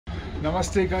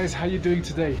Namaste guys, how you doing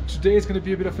today? Today is going to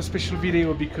be a bit of a special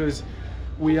video because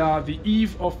we are the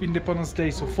eve of Independence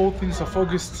Day, so 14th of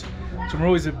August.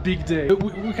 Tomorrow is a big day.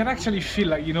 We can actually feel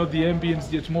like, you know, the ambience,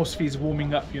 the atmosphere is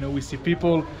warming up. You know, we see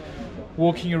people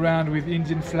walking around with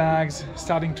Indian flags,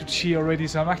 starting to cheer already.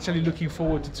 So I'm actually looking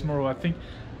forward to tomorrow. I think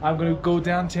I'm going to go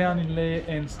downtown in Leh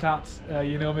and start,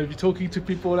 you know, maybe talking to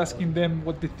people, asking them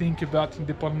what they think about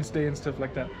Independence Day and stuff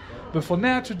like that. But for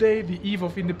now, today, the eve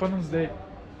of Independence Day,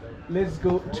 let's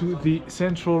go to the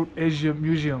Central Asia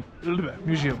Museum.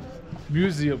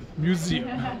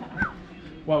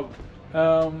 Wow.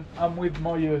 I'm with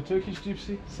my Turkish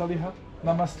gypsy, Saliha.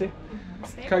 Namaste.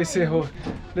 Kaiseho.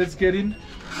 Let's get in.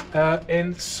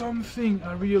 And something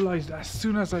I realized as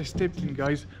soon as I stepped in,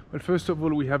 guys. Well, first of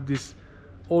all, we have this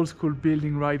old school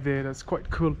building right there. That's quite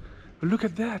cool. But look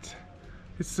at that.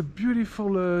 It's a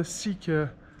beautiful Sikh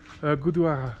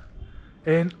Gurdwara.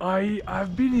 And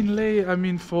I've been in Leh, I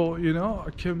mean, for, you know,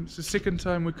 it's the second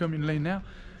time we come in Leh now,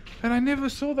 and I never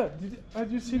saw that.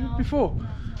 Had you seen it before?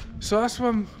 So that's why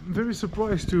I'm very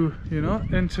surprised to, you know,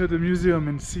 enter the museum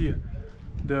and see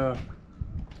the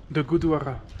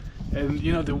Gurdwara, and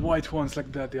you know, the white ones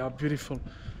like that. They are beautiful.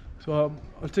 So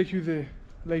I'll take you there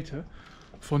later.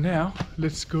 For now,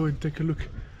 let's go and take a look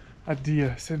at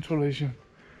the Central Asian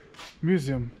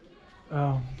Museum.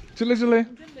 Chile, chile.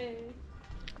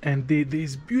 And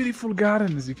these beautiful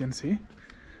gardens, as you can see.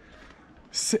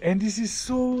 So, and this is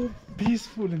so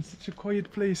peaceful and such a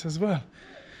quiet place as well,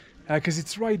 because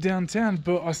it's right downtown.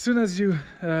 But as soon as you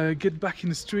get back in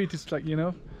the street, it's like, you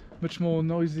know, much more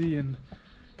noisy and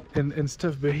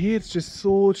stuff. But here it's just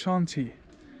so shanti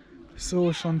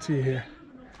here.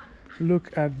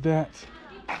 Look at that,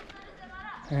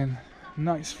 and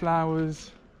nice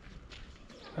flowers.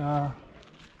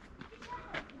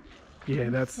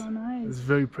 Yeah, that's so nice. It's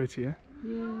very pretty, eh?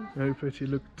 Yeah. Very pretty.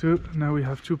 Look, now we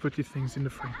have two pretty things in the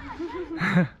frame.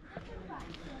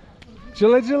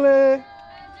 Jile jile.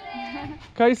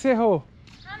 Kaise ho?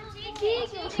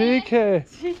 Theek hai.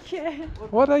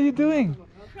 What are you doing?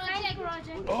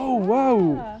 Project. Oh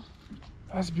wow,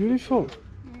 that's beautiful.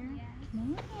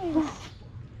 Nice.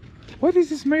 What is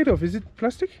this made of? Is it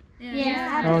plastic?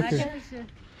 Yeah. Oh, okay.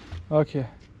 Okay.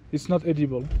 It's not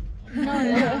edible. No.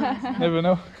 Never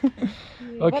know.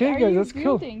 Okay, guys, that's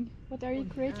cool. What are you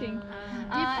creating?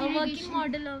 A working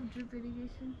model of drip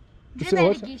irrigation. Drip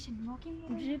irrigation.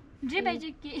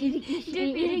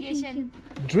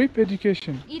 Drip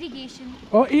irrigation. Irrigation.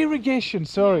 Oh, irrigation.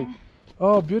 Sorry. Yeah.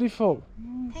 Oh, beautiful.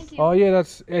 Thank you. Oh, yeah,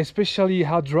 that's especially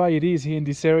how dry it is here in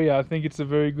this area. I think it's a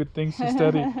very good thing to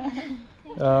study.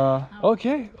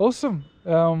 Okay, awesome.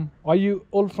 Are you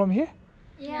all from here?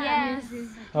 Yes.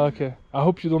 Okay. I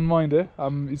hope you don't mind, eh?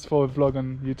 It's for a vlog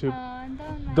on YouTube.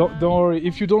 No. Don't worry.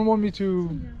 If you don't want me to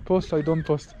post, I don't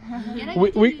post.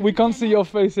 We can't see your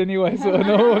face anyway, so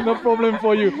no problem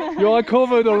for you. You are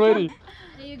covered already.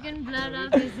 You can blur our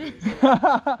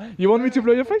faces. You want me to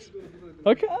blur your face?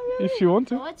 Okay, if you want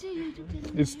to. What's your YouTube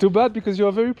channel? It's too bad because you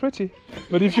are very pretty.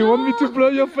 But if you want me to blur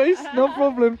your face, no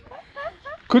problem.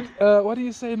 What do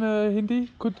you say in Hindi?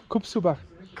 Khubsurat.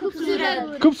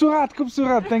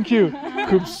 Khubsurat, thank you.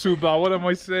 Khubsurat, what am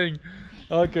I saying?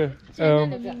 Okay.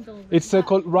 It's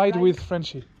called Ride with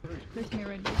Frenchy.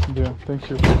 Yeah, thank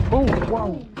you. Oh,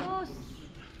 wow.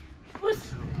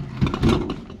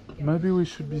 Maybe we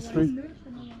should be three.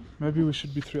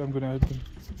 I'm gonna help them.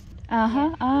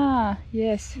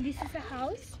 Yes. This is a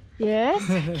house. Yes,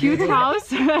 cute house.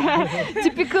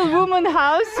 Typical woman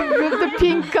house with the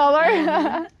pink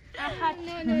color.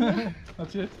 No.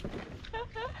 That's it.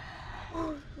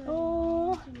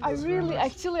 Oh, I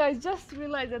just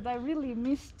realized that I really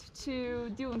missed to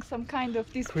doing some kind of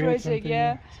this project.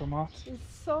 Yeah, some art.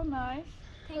 It's so nice.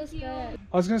 Thank you. I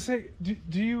was gonna say, do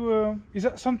you? Is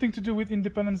that something to do with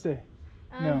Independence Day?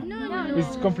 No.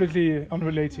 It's completely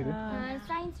unrelated.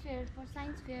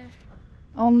 Science fair.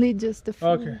 Only just the food.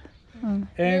 Okay. Mm.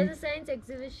 And there's a science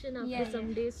exhibition after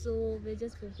some days, so we're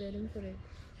just preparing for it.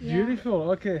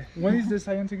 beautiful. Okay. When is the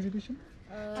science exhibition?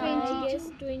 I guess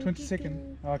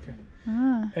 22nd. Okay.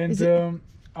 And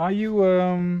are you?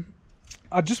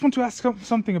 I just want to ask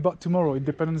something about tomorrow,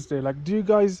 Independence Day. Like, do you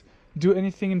guys do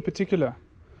anything in particular,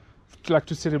 like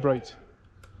to celebrate?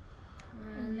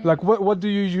 Like, what do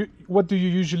you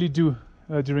usually do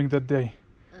during that day?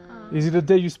 Is it a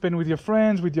day you spend with your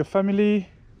friends, with your family?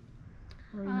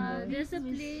 There's a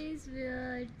place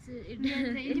where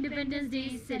Independence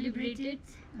Day is celebrated.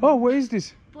 Oh, where is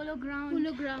this? Polo ground.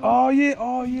 Oh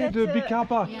yeah, the big car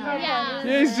park. Yeah.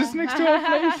 Yeah, it's just next to our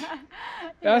place.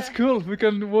 That's cool. We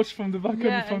can watch from the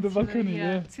balcony.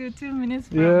 Yeah. 2 minutes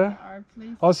from Yeah. our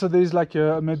place. Also, there's like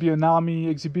maybe an army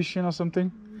exhibition or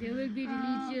something. There will be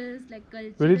religious, like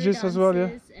cultural Religious as well, yeah.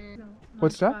 dances and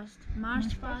What's that?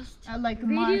 March past. Like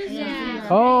march. yeah.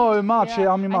 Oh, a march, yeah,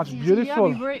 army march, Actually,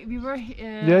 beautiful. Yeah, we were.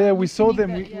 Yeah, we saw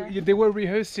them. listening that, They were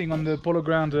rehearsing on the polo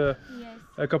ground Yes.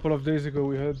 a couple of days ago.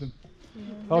 We heard them.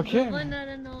 the Okay. governor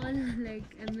and all, like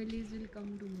MLAs will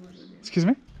come tomorrow. Then. Excuse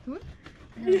me?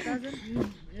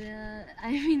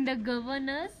 I mean the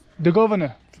governors. The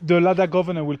governor, the Ladakh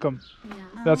governor will come. Yeah.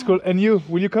 That's cool. And you,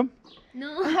 will you come? No.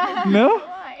 No?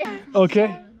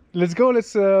 Okay. Let's go.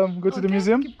 Let's go to the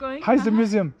museum. keep going. How's the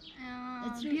museum?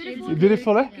 It's beautiful.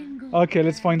 Beautiful, eh? Okay,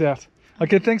 let's find out.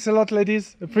 Okay, thanks a lot,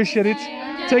 ladies. Appreciate it.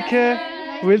 Take care.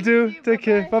 Will do. Take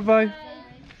care. Bye-bye.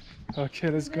 Okay,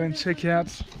 let's go and check out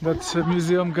that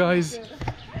museum, guys.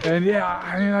 And yeah,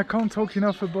 I mean, I can't talk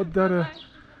enough about that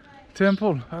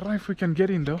temple. I don't know if we can get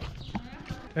in, though.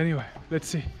 Anyway, let's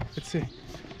see. Let's see.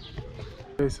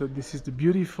 Okay, so this is the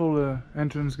beautiful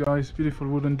entrance, guys. Beautiful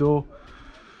wooden door.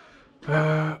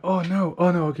 Oh no,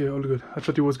 okay, all good. I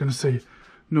thought he was gonna say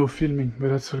no filming, but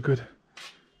that's all good.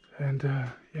 And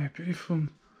yeah,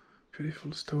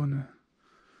 beautiful stone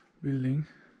building.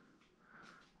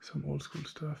 Some old school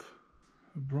stuff.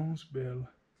 A bronze bell.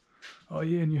 Oh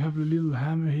yeah, and you have a little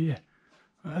hammer here.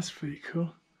 That's pretty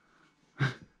cool.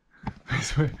 I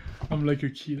swear, I'm like a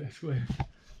kid, I swear.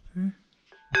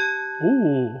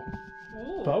 Oh,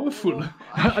 powerful.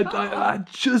 I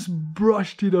just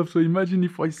brushed it off, so imagine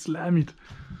if I slam it.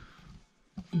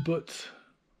 But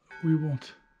we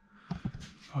won't.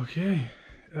 Okay.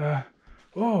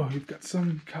 Oh, you've got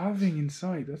some carving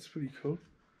inside. That's pretty cool.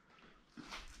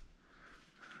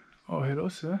 Oh, hello,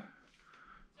 sir.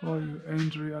 How are you?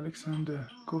 Andrew Alexander,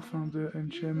 co-founder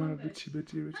and chairman of the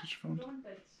Tibetan Heritage Fund.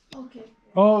 Okay.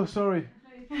 Oh, sorry.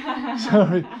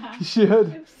 Sorry.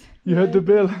 You heard the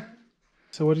bell.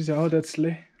 So what is it? Oh, that's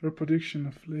Leh. Reproduction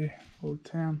of Leh, old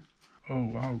town. Oh,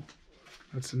 wow.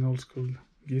 That's an old school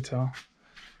guitar.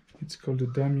 It's called a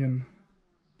Damian.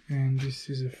 And this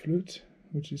is a flute,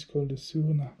 which is called a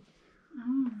surna.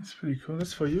 Oh. That's pretty cool.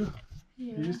 That's for you.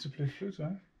 Yeah. You used to play flute,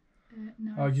 right?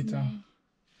 No, Oh, it's guitar.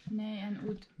 Nay and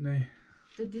oud. Nee.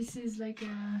 This is like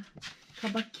a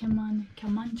kabak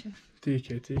kamancha.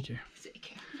 TK.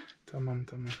 Sick. Tamam.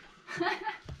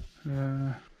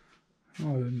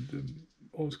 Oh, the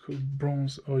old school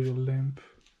bronze oil lamp.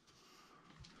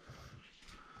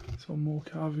 Some more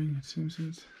carving, it seems.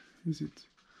 Is it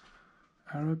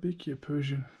Arabic? Yeah,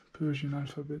 Persian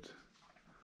alphabet.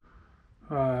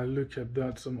 Look at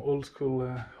that, some old school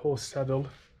horse saddle.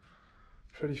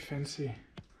 Pretty fancy.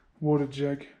 Water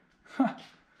jug.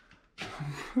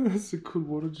 That's a cool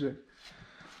water jug.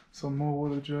 Some more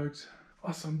water jugs.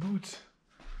 Oh, some boots.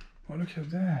 Oh, look at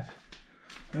that.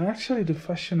 And actually, the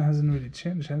fashion hasn't really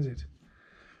changed, has it?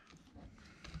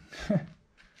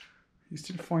 You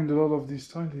still find a lot of this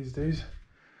style these days.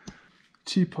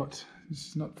 Teapot. This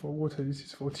is not for water, this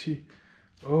is for tea.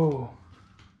 Oh,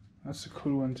 that's a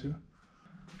cool one too.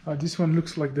 This one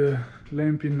looks like the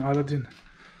lamp in Aladdin.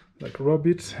 Like rub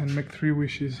it and make 3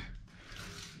 wishes.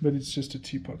 But it's just a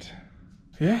teapot.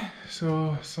 Yeah,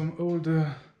 so some old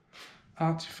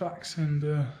artifacts and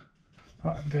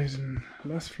there's a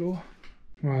last floor.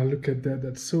 Wow, look at that,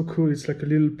 that's so cool. It's like a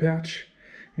little pouch.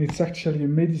 It's actually a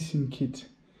medicine kit.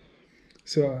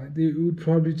 So they would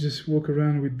probably just walk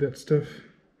around with that stuff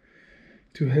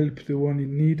to help the one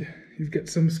in need. You've got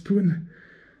some spoon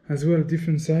as well,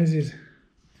 different sizes.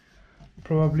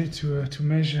 Probably to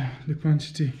measure the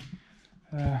quantity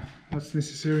that's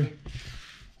necessary.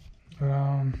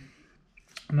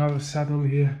 Another saddle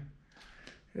here.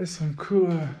 There's some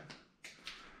cool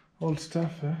old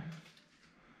stuff.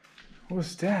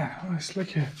 What's that? Oh, it's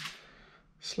like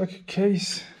a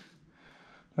case,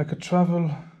 like a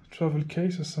travel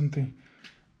case or something.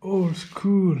 Old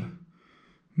school,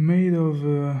 made of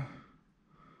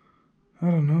I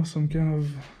don't know, some kind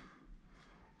of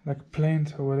like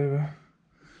plant or whatever.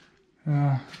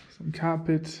 Some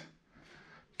carpet,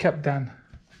 capdan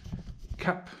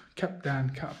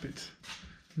carpet.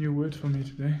 New word for me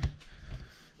today.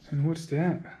 And what's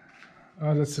that?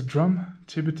 Oh, that's a drum,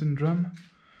 Tibetan drum.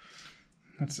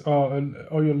 That's an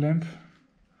oil lamp.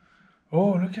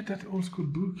 Oh, look at that old school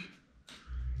book.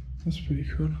 That's pretty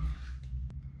cool.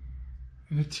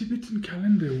 And a Tibetan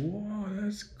calendar. Wow,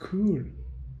 that's cool.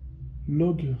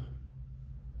 Logger.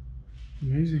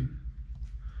 Amazing.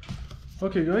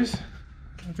 Okay, guys.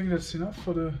 I think that's enough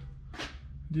for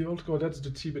the old car. That's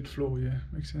the Tibet floor. Yeah,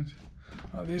 makes sense.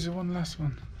 There's one last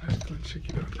one. Let's go check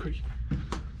it out quick.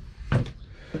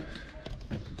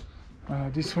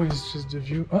 This one is just the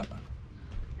view.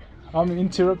 I'm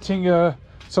interrupting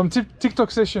some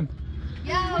TikTok session.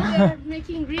 Yeah, we're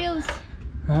making reels.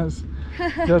 Yes.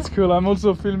 That's cool. I'm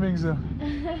also filming so.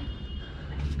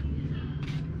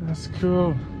 That's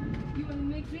cool. You want to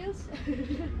make reels?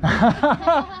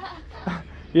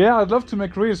 Yeah, I'd love to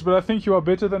make reels, but I think you are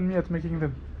better than me at making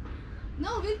them.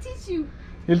 No, we'll teach you.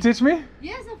 You'll teach me?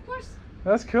 Yes, of course.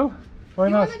 That's cool. Why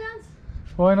You not? wanna dance?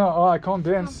 Why not? Oh, I can't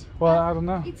dance. Well, I don't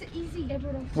know. It's easy.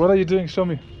 What are you doing? Show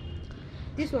me.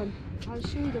 This one. I'll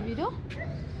show you the video.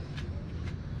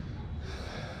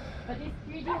 But it's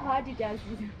pretty hard to dance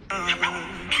with.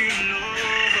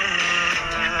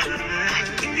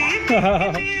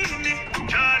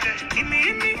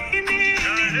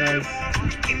 Nice.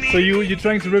 So you're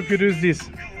trying to reproduce this,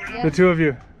 Yeah. the two of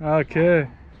you. Okay.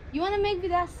 You wanna make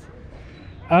with us?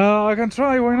 I can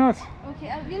try. Why not? Okay,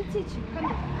 I will teach you. Come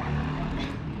here.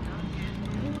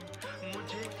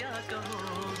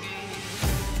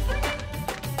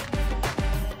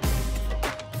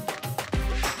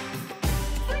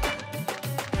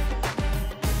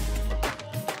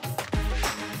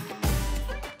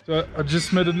 So I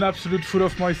just made an absolute fool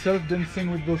of myself dancing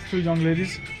with those two young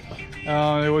ladies.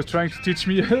 They were trying to teach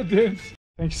me how to dance.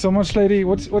 Thank you so much, lady.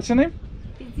 What's your name?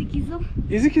 Izikizum.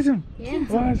 Izikizum. Yes.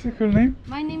 Wow, that's a cool name.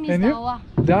 My name is And you? Dawa.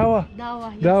 Dawa.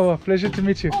 Dawa. Yes. Dawa, pleasure to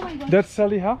meet you. Oh my God. That's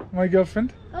Saliha, my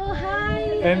girlfriend. Oh hi.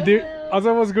 And they, as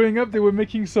I was growing up, they were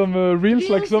making some reels,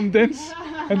 like some dance.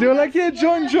 And they were like, yeah,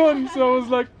 join. So I was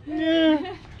like,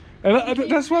 yeah.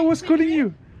 And that's why I was calling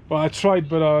you. Well, I tried,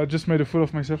 but I just made a fool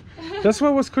of myself. That's why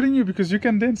I was calling you, because you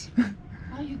can dance.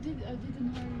 Oh, you did? I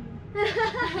didn't hear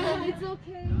you. It's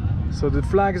okay. So the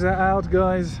flags are out,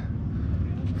 guys,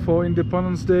 for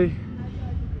Independence Day.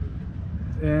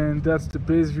 And that's the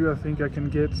best view I think I can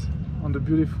get on the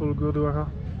beautiful Gurdwara.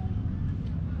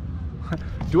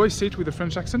 Do I say it with a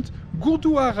French accent?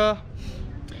 Gurdwara!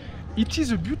 It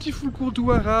is a beautiful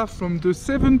Gurdwara from the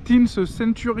 17th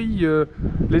century,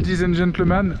 ladies and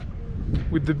gentlemen,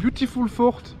 with the beautiful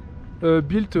fort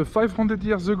built 500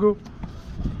 years ago.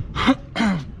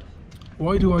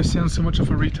 Why do I sound so much of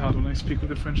a retard when I speak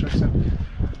with a French accent?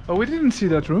 Oh, we didn't see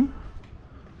that room.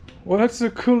 Well, that's a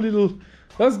cool little...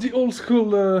 That's the old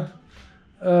school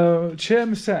chair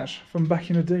massage from back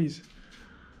in the days.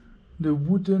 The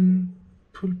wooden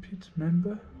pulpit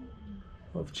member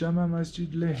of Jama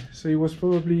Masjid Leh. So he was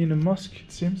probably in a mosque,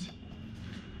 it seems.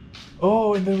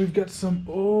 Oh, and then we've got some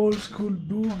old school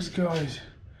books, guys.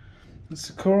 It's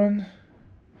the Quran.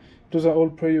 Those are all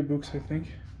prayer books, I think.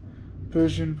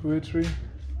 Persian poetry.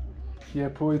 Yeah,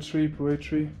 poetry.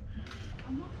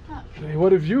 Hey,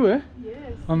 what a view, eh?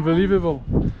 Yes. Unbelievable.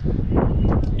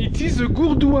 It is a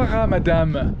Gurdwara,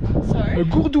 madame. Sorry? A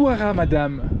Gurdwara,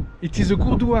 madame. It is a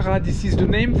Gurdwara. This is the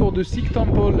name for the Sikh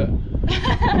temple.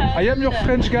 I am your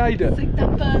French guide. Sikh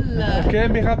temple. Okay,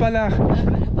 Mirabalar.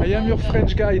 I am your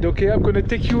French guide. Okay, I'm gonna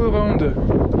take you around.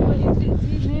 What is the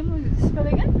name? Spell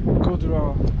again?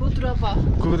 Gurdwara. Gurdwara.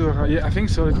 Gurdwara. Yeah, I think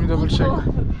so. Let me double check.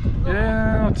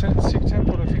 Yeah, no, Sikh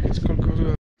temple. I think it's called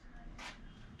Gurdwara.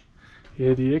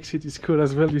 Yeah, the exit is cool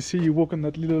as well. You see, you walk on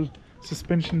that little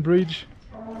suspension bridge.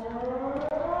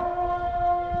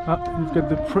 Ah, you've got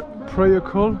the prayer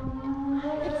call.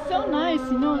 It's so nice,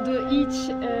 you know.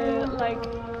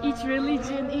 Each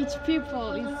religion, each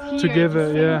people is here Together,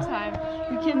 at the same yeah. time.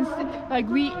 You can see, like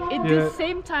at the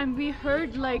same time we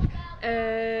heard like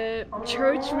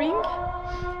church ring.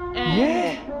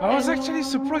 Yeah, I was actually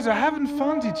surprised. I haven't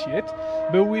found it yet,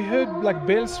 but we heard like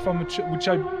bells from a church, which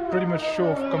I'm pretty much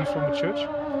sure comes from a church.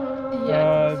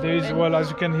 Yeah, There is, well, as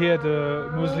you can hear, the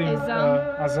Muslim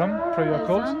Azam prayer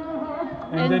calls.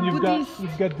 And then you've got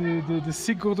the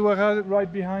Sikh Gurdwara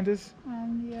right behind us,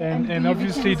 and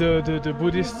obviously the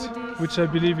Buddhist, which I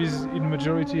believe is in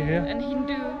majority here, and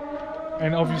Hindu,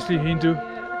 and obviously Hindu.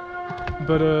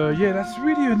 But yeah, that's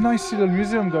really a nice little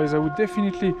museum, guys. I would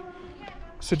definitely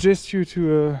suggest you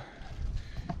to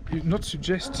not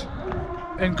suggest,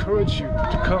 encourage you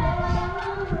to come.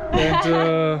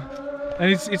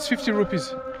 And it's 50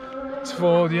 rupees. It's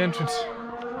for the entrance,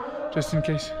 just in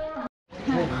case.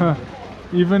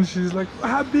 Even she's like,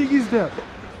 how big is that?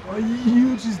 How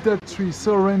huge is that tree?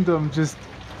 So random, just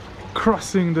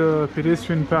crossing the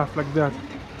pedestrian path like that.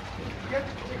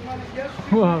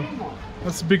 Wow,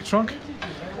 that's a big trunk.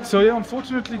 So yeah,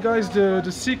 unfortunately, guys,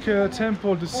 the Sikh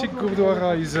temple, the Sikh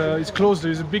Gurdwara is closed.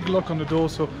 There is a big lock on the door,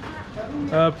 so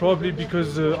probably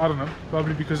because I don't know,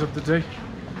 probably because of the day.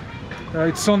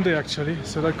 It's Sunday actually,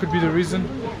 so that could be the reason.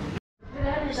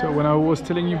 So when I was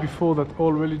telling you before that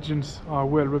all religions are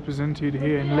well represented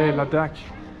here in Leh Ladakh,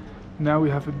 now we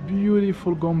have a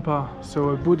beautiful Gompa, so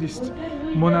a Buddhist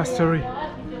monastery.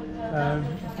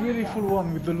 Beautiful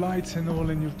one with the lights and all,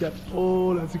 and you've got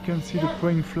all, as you can see, the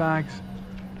praying flags.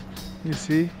 You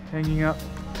see, hanging up.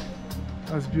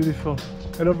 That's beautiful.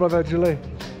 Hello, brother Julie.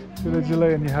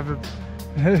 Julie, and you have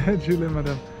a Julie,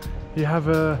 madam. You have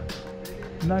a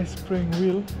nice spring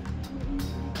wheel.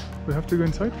 We have to go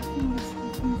inside.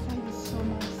 Inside is so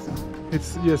nice.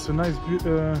 It's yes, a nice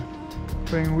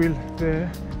spring wheel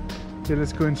there. Yeah,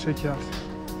 let's go and check out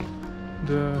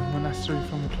the monastery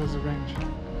from a closer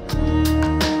range.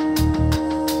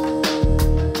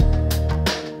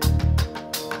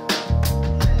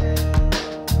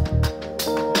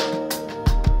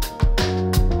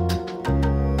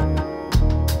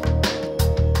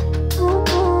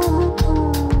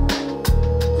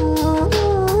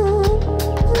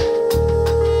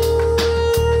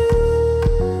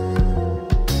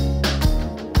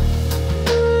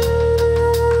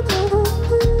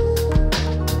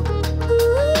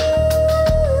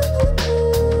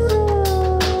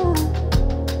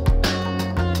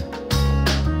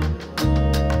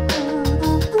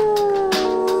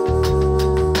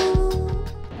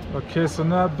 Okay, so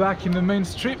now back in the main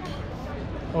strip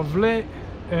of Leh,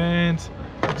 and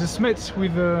I just met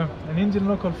with an Indian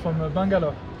local from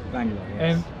Bangalore. Bangalore, yes.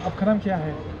 And aapka naam kya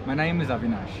hai? My name is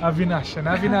Avinash. Avinash, and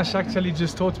Avinash actually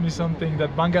just taught me something,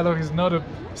 that Bangalore is not a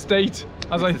state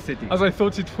as It's a city. as I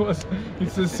thought it was.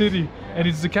 It's a city, and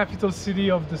it's the capital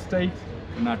city of the state,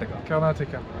 Karnataka.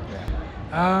 Karnataka.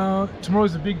 Yeah. Tomorrow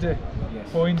is a big day Yes.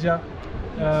 for India,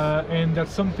 and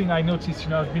that's something I noticed. You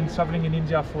know, I've been traveling in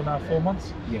India for now 4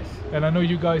 months, Yes. and I know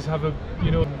you guys have a,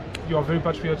 you know, you are very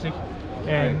patriotic and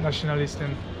Correct. nationalist,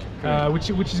 and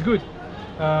Correct. which is good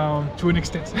to an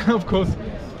extent, of course.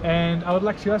 And I would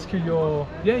like to ask you your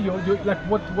like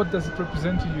what does it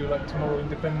represent to you, like tomorrow,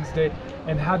 Independence Day,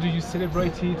 and how do you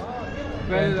celebrate it?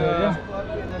 Well,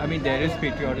 And, I mean, there is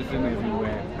patriotism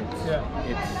everywhere.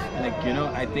 It's like, you know,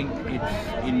 I think it's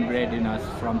inbred in us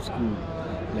from school.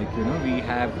 Like, you know, we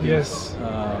have this,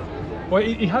 Yes. Well,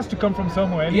 it has to come from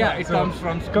somewhere. Anyway. yeah, it So comes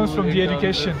from school. comes from in the terms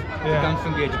education. of- It comes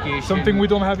from the education. Something we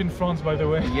don't have in France, by the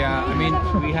way. Yeah, I mean,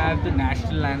 we have the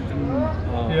national anthem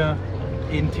Yeah.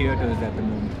 in theaters at the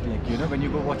moment. Like, you know, when you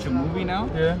go watch a movie now,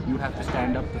 Yeah. you have to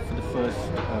stand up for the first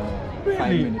 5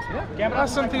 Really? minutes. Yeah.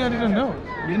 That's something I didn't know.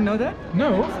 You didn't know that? No.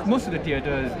 Most of the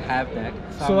theaters have that.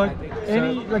 So Some, like I think.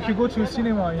 any, like you go to a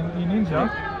cinema in India,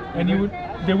 and You you would,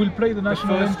 they will play the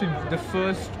national anthem The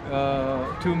first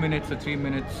 2 minutes or 3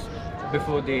 minutes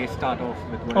before they start off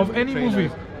with one Of the any trailers.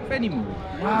 movie? Of any movie.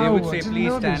 Wow, They would I say, didn't please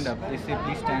know stand this. up. They say,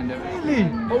 please stand up. Really?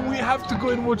 And, Oh, we have to go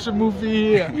and watch a movie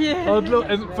here. Yeah.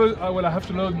 And first, well, I have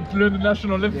to learn the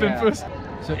national anthem yeah. first.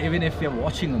 So even if you're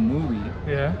watching a movie,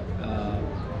 Yeah.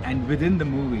 and within the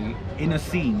movie, in a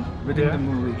scene within Yeah. the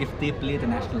movie, if they play the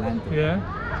national anthem,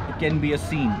 Yeah. it can be a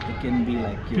scene. It can be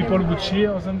like, you People know, would cheer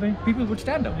or something. people would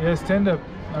stand up. Yeah, stand up.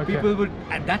 Okay. People would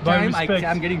at that By time. respect.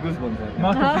 I'm getting goosebumps right now.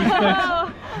 Mark of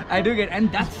respect. I do get,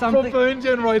 and that's something. Proper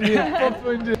Indian right here.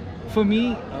 Proper Indian. For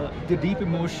me, the deep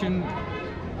emotion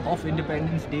of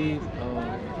Independence Day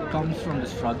comes from the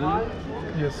struggle.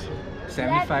 Yes.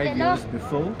 75 years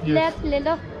before, Yes. Left,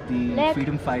 little. the Left.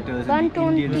 freedom fighters One and the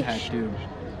tone Indians pitch. had to.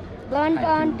 One, I do.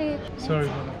 one, two. Sorry.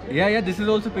 brother. Yeah, this is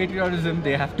also patriotism.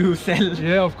 They have to sell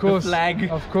Yeah, of course. the flag.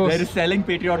 Of course. There is selling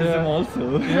patriotism Yeah.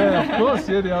 also. Yeah, of course.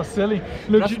 Yeah, they are selling.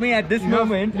 Look, Trust me, at this you have-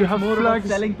 moment, you it's have more flags.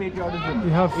 about selling patriotism.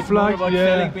 You have it's flag, more about yeah.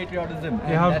 selling patriotism. You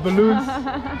and have that's- balloons.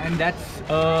 And that's,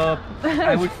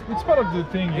 I would, It's part of the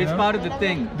thing. You it's know? part of the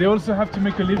thing. They also have to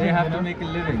make a living. They have you to know? make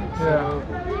a living. Yeah. So,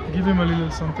 Give him a little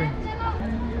something.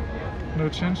 No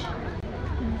change?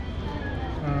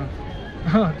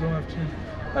 Don't have change.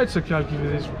 It's okay, I'll give you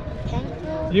this one.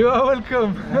 Thank you. You are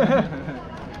welcome.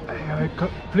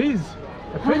 Please.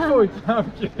 I paid for it.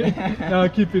 I'm kidding. No,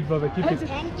 keep it, brother. Keep it.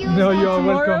 Thank you. No, you are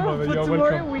Tomorrow, welcome, brother. for You are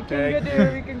tomorrow welcome.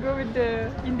 we can go with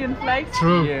the Indian flag.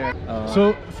 True. yeah.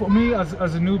 So for me, as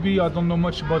a newbie, I don't know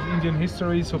much about Indian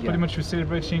history. So Yeah. pretty much we're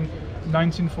celebrating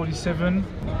 1947.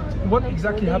 What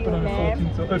exactly happened on the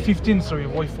 14th? 15th, sorry,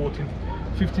 why 14th?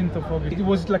 15th of August. It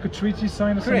was like a treaty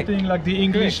sign or Correct. something, like the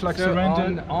English Correct. like So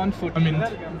surrendered. on 14th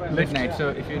left. midnight. So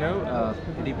if you know,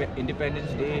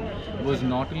 Independence Day was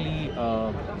not only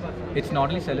it's not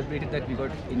only celebrated that we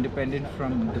got independent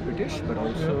from the British, but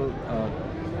also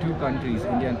two countries,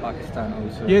 India and Pakistan,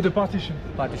 also Yeah, the partition.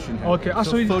 partition. Okay, happened.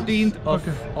 so So it's- 14th of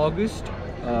okay. August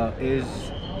is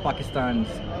Pakistan's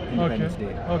Independence Okay.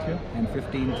 Day. Okay. And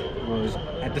 15th was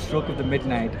at the stroke of the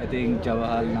midnight. I think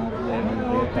Jawaharlal.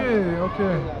 Okay,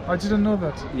 okay. I didn't know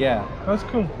that. Yeah. That's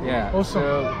cool. Yeah, Awesome.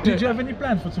 so- Did you have any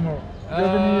plan for tomorrow? Do you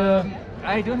have any?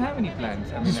 I don't have any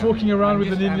plans. I mean, Just walking around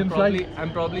with an Indian flag?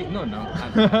 I'm probably no.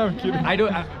 I'm kidding. I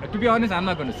don't. To be honest, I'm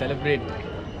not going to celebrate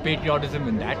patriotism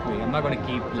in that way. I'm not going to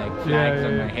keep like flags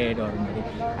on my head or my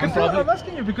I'm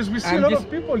asking you because we see a lot of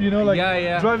people, you know, like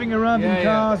driving around in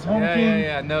cars,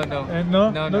 honking. No. And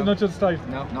not your style.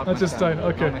 No, not your style.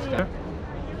 Okay. Not my style.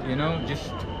 You know,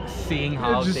 just seeing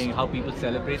how people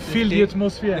celebrate this feel day, the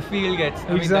atmosphere. The feel gets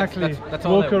exactly. That's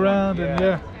all walk around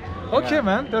and okay,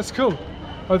 man, that's cool.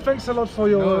 Well, thanks a lot for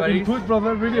your input,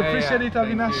 brother. Really appreciate it,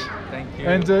 Avinash. Thank you.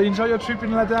 And enjoy your trip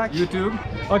in Ladakh. You too.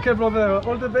 Okay, brother.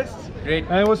 All the best. Great.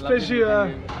 And it was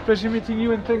pleasure meeting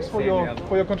you, and thanks for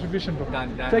your contribution, bro.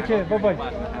 Done. Take care. Bye bye.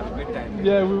 Have a good time.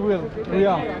 Yeah, we will.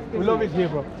 We love it here,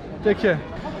 bro. Take care.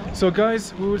 So,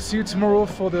 guys, we will see you tomorrow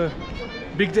for the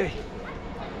big day.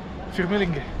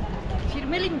 Firmelinge.